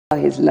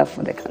his love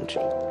for the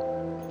country.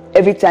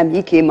 Every time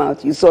he came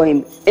out, you saw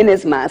him in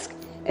his mask,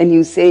 and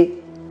you say,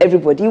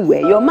 everybody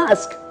wear your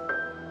mask.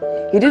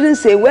 He didn't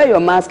say, wear your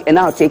mask and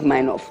I'll take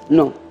mine off.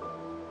 No.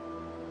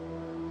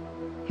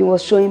 He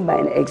was showing by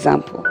an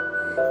example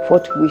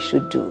what we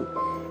should do.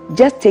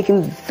 Just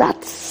taking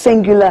that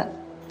singular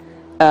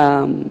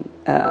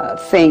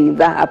thing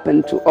that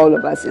happened to all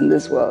of us in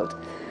this world.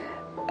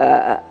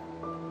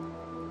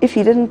 If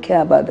he didn't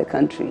care about the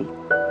country,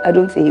 I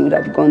don't think he would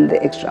have gone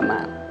the extra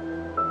mile.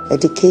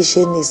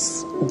 Education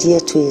is dear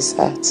to his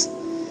heart.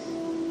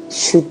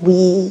 Should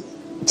we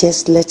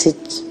just let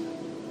it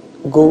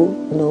go?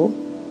 No.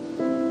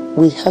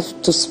 We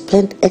have to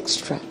spend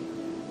extra,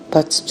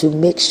 but to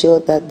make sure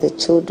that the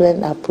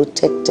children are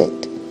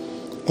protected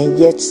and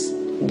yet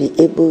be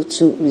able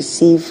to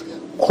receive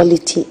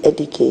quality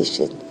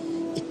education.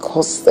 It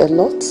costs a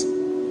lot,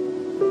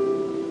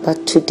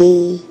 but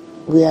today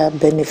we are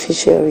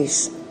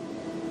beneficiaries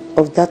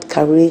of that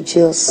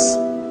courageous,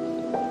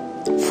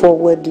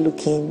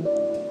 forward-looking,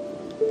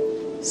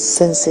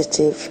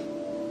 sensitive,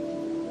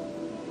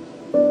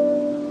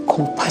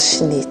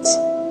 compassionate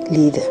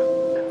leader.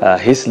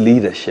 His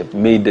leadership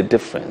made the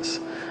difference,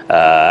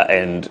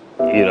 and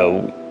you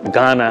know,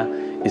 Ghana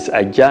is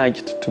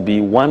adjudged to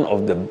be one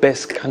of the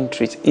best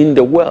countries in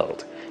the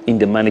world in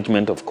the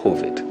management of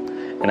COVID,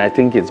 and I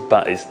think it's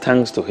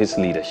thanks to his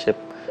leadership.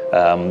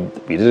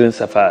 We didn't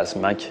suffer as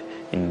much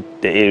in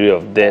the area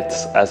of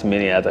deaths as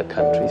many other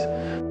countries.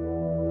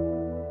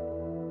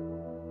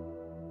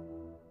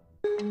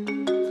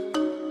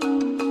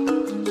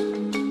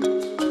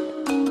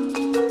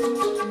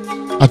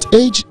 At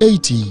age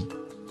 80,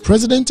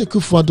 President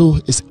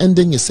Akufo-Addo is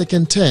ending his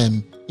second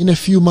term in a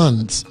few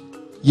months,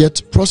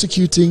 yet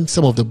prosecuting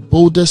some of the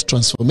boldest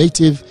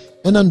transformative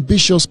and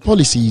ambitious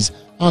policies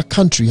our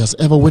country has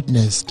ever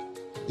witnessed.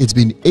 It's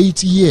been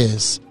 80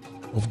 years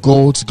of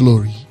God's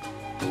glory.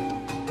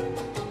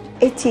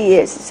 80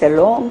 years is a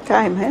long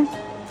time, eh?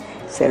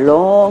 It's a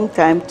long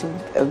time to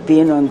have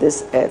been on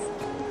this earth.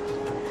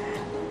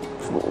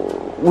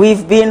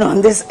 We've been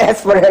on this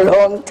earth for a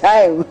long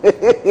time.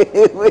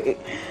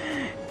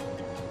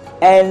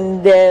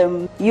 And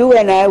you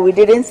and I, we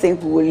didn't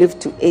think we would live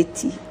to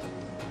 80.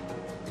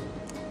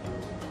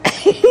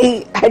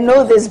 I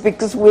know this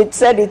because we'd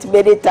said it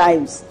many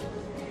times.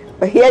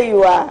 But here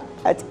you are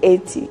at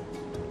 80,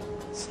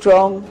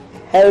 strong,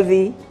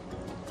 healthy.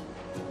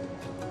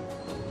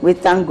 We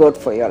thank God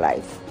for your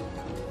life.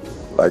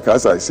 Like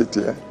as I sit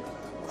here,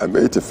 I'm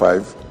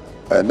 85,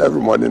 and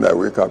every morning I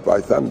wake up,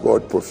 I thank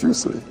God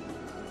profusely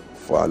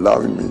for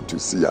allowing me to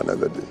see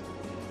another day.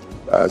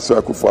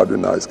 So Akufo-Addo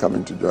now is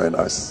coming to join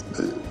us,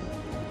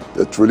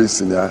 the truly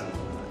senior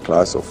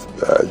class of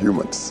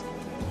humans.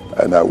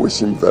 And I wish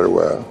him very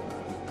well.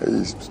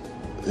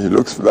 He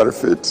looks very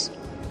fit,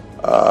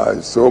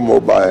 so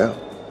mobile,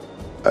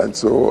 and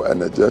so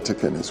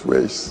energetic in his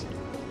ways.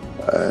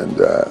 And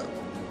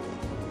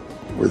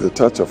with a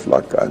touch of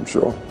luck, I'm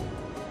sure,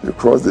 you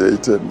cross the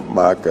 80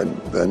 mark and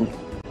then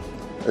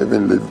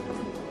even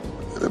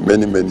live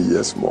many, many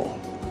years more.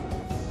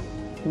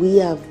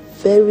 We are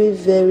very,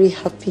 very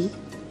happy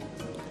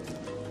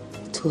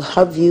to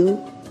have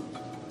you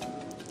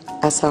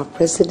as our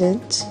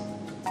president.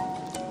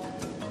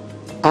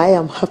 I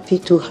am happy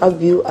to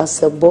have you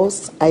as a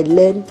boss. I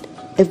learn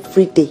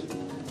every day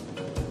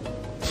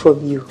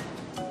from you.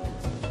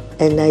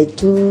 And I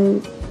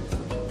do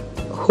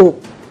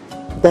hope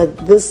that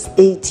this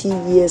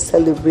 80-year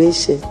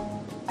celebration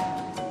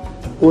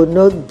will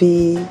not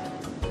be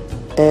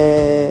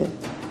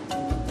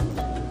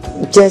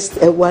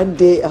just a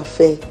one-day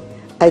affair.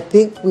 I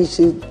think we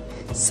should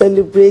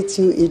celebrate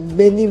you in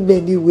many,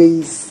 many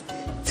ways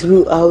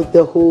throughout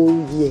the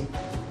whole year.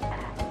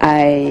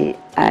 I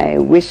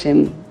wish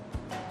him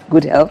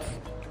good health,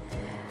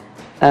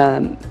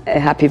 a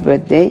happy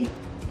birthday,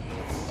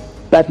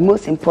 but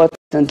most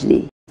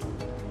importantly,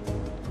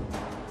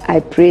 I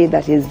pray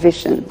that his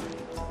vision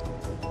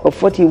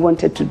of what he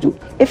wanted to do,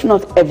 if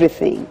not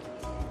everything,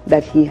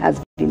 that he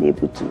has been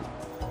able to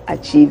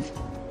achieve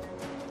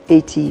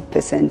 80%,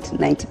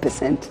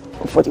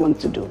 90% of what he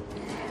wanted to do.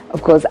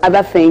 Of course,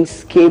 other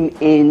things came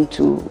in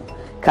to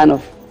kind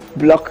of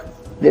block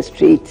the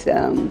straight,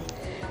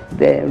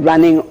 the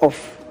running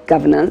of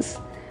governance.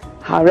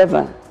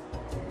 However,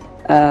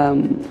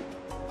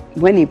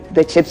 when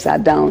the chips are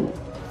down,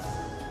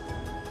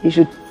 he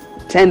should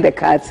turn the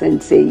cards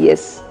and say,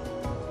 yes,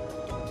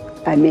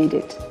 I made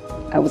it.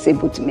 I was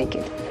able to make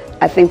it.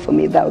 I think for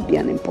me that would be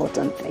an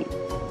important thing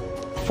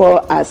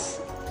for us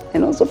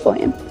and also for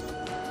him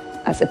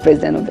as a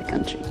president of the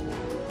country.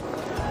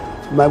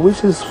 My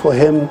wishes for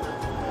him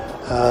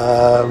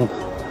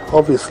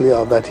obviously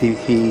are that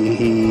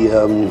he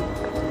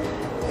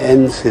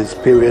ends his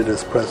period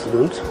as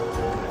president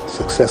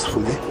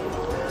successfully,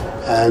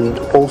 and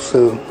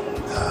also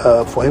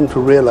for him to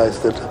realize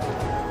that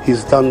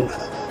he's done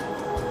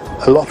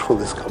a lot for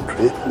this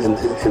country in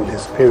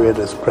his period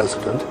as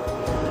president,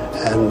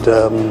 and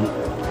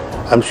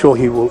I'm sure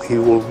he will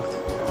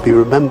be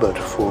remembered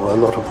for a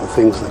lot of the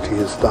things that he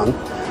has done.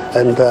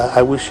 And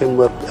I wish him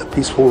a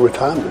peaceful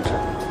retirement.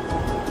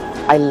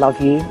 I love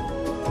you.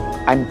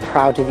 I'm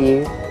proud of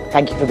you.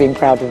 Thank you for being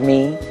proud of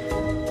me.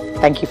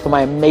 Thank you for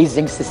my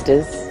amazing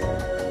sisters,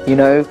 you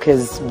know,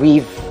 because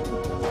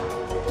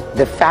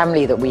the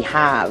family that we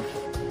have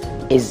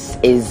is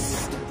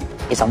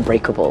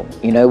unbreakable.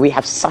 You know, we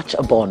have such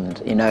a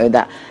bond, you know,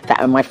 that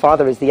and my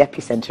father is the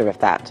epicenter of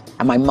that,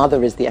 and my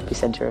mother is the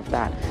epicenter of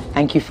that.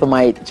 Thank you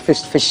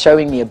for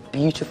showing me a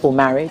beautiful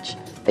marriage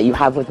that you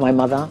have with my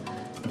mother.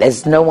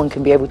 There's no one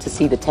can be able to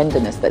see the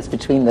tenderness that's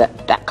between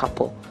that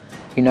couple.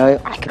 You know,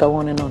 I could go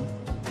on and on.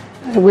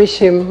 I wish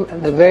him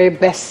the very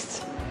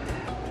best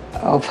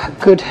of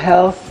good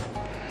health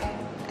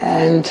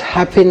and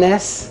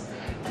happiness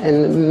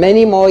and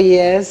many more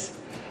years,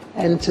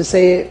 and to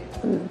say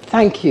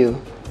thank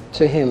you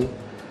to him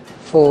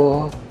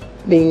for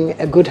being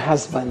a good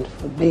husband,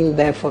 for being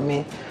there for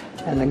me,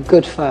 and a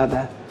good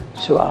father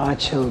to our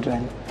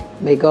children.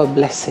 May God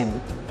bless him.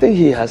 I think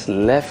he has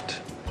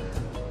left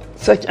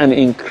such an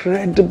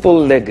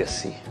incredible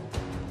legacy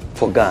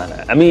for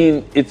Ghana. I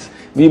mean,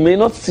 we may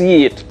not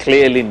see it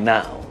clearly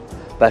now,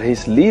 but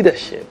his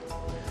leadership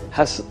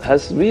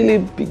has really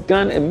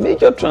begun a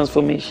major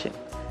transformation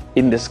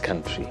in this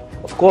country.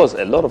 Of course,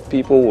 a lot of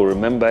people will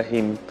remember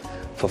him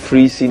for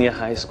free senior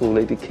high school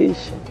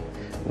education.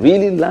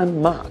 Really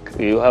landmark.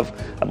 You have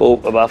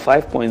about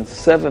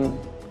 5.7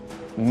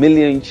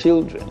 million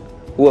children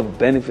who have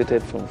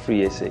benefited from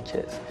free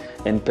SHS,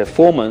 and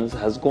performance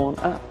has gone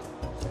up.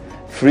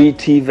 Free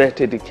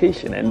TVET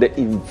education and the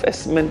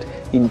investment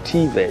in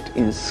TVET,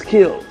 in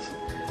skills,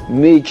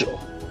 major.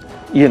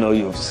 You know,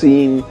 you've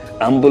seen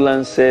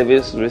ambulance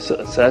service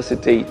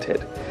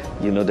resuscitated,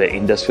 you know, the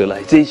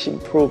industrialization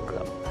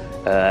program,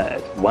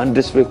 one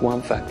district,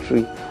 one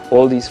factory,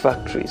 all these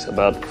factories,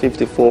 about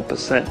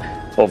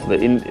 54% of the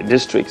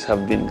districts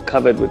have been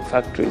covered with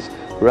factories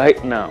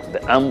right now.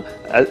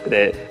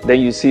 Then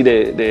you see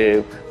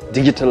the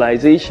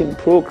digitalization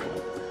program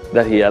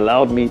that he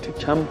allowed me to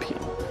champion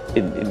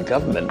in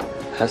government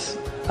has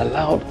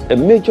allowed a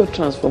major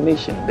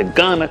transformation. The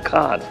Ghana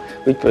card,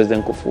 which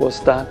President Akufo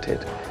started,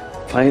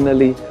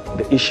 finally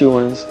the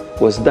issuance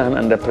was done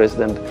under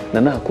President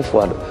Nana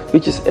Akufo-Addo,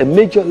 which is a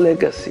major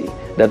legacy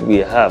that we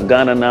have.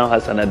 Ghana now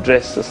has an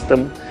address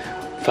system,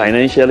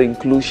 financial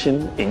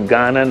inclusion in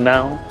Ghana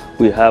now.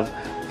 We have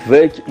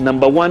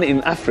 #1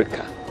 in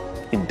Africa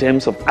in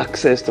terms of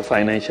access to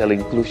financial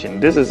inclusion.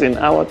 This is in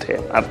our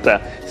term. After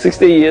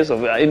 60 years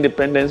of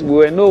independence, we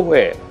were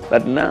nowhere.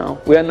 But now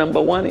we are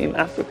 #1 in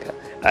Africa.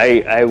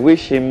 I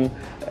wish him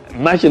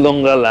much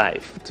longer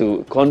life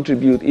to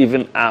contribute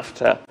even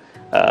after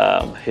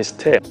his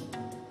term.